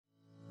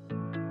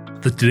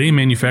The Today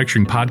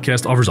Manufacturing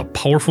podcast offers a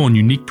powerful and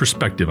unique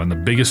perspective on the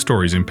biggest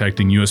stories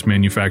impacting U.S.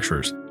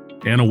 manufacturers.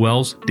 Anna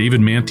Wells,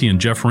 David Manti,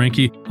 and Jeff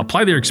Ranke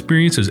apply their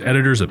experience as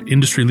editors of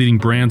industry-leading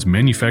brands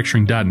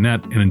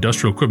Manufacturing.net and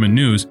Industrial Equipment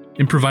News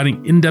in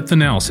providing in-depth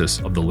analysis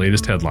of the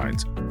latest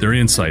headlines. Their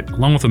insight,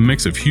 along with a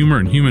mix of humor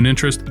and human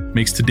interest,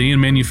 makes Today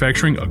in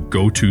Manufacturing a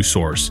go-to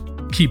source.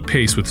 Keep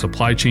pace with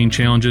supply chain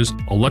challenges,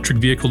 electric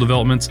vehicle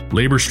developments,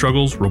 labor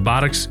struggles,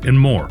 robotics, and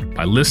more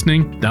by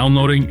listening,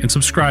 downloading, and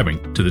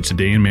subscribing to the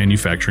Today in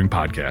Manufacturing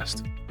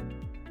podcast.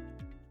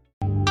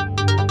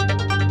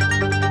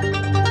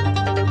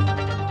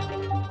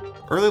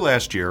 Early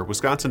last year,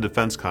 Wisconsin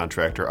defense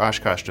contractor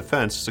Oshkosh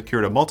Defense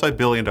secured a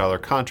multi-billion-dollar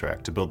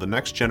contract to build the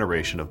next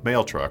generation of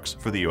mail trucks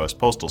for the U.S.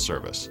 Postal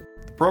Service.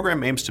 The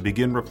program aims to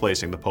begin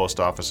replacing the post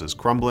office's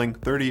crumbling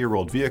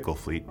 30-year-old vehicle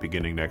fleet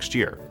beginning next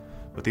year.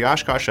 But the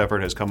Oshkosh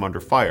effort has come under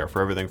fire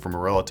for everything from a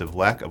relative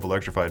lack of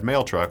electrified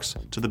mail trucks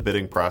to the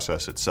bidding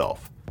process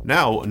itself.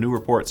 Now, a new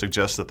report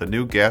suggests that the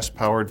new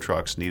gas-powered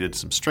trucks needed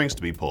some strings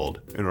to be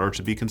pulled in order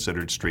to be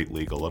considered street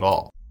legal at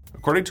all.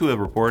 According to a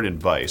report in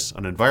Vice,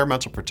 an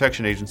Environmental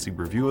Protection Agency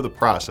review of the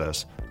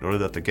process noted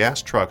that the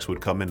gas trucks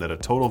would come in at a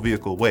total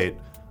vehicle weight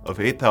of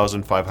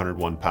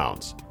 8,501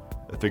 pounds,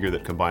 a figure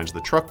that combines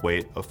the truck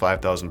weight of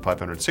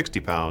 5,560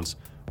 pounds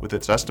with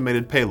its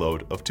estimated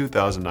payload of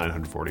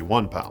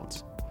 2,941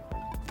 pounds.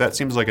 If that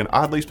seems like an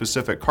oddly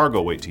specific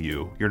cargo weight to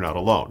you, you're not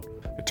alone.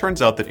 It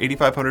turns out that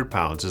 8,500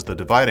 pounds is the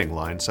dividing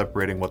line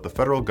separating what the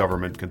federal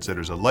government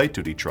considers a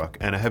light-duty truck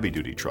and a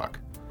heavy-duty truck.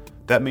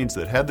 That means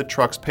that had the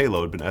truck's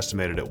payload been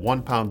estimated at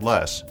 1 pound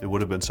less, it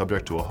would have been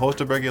subject to a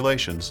host of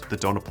regulations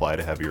that don't apply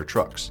to heavier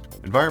trucks.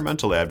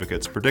 Environmental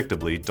advocates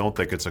predictably don't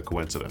think it's a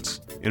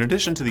coincidence. In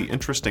addition to the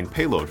interesting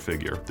payload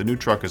figure, the new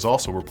truck is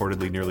also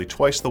reportedly nearly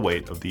twice the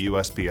weight of the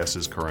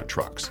USPS's current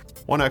trucks.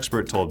 One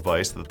expert told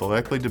Vice that the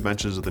likely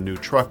dimensions of the new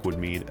truck would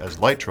mean, as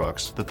light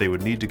trucks, that they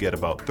would need to get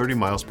about 30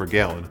 miles per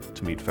gallon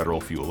to meet federal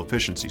fuel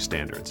efficiency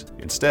standards.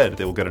 Instead,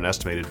 they will get an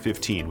estimated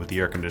 15 with the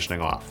air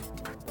conditioning off.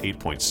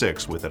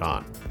 8.6 with it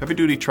on.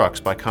 Heavy-duty trucks,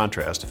 by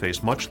contrast,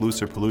 face much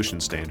looser pollution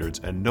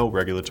standards and no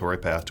regulatory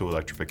path to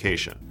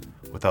electrification.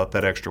 Without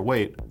that extra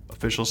weight,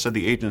 officials said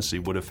the agency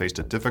would have faced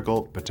a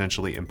difficult,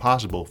 potentially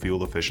impossible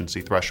fuel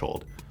efficiency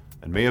threshold,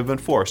 and may have been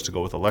forced to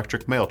go with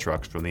electric mail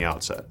trucks from the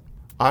outset.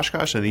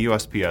 Oshkosh and the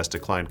USPS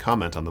declined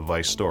comment on the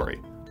Vice story,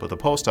 but the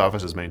post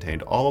office has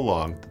maintained all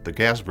along that the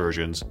gas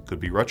versions could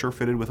be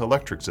retrofitted with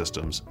electric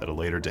systems at a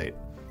later date.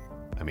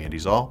 I'm Andy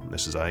Zoll, and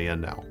this is IEN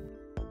Now.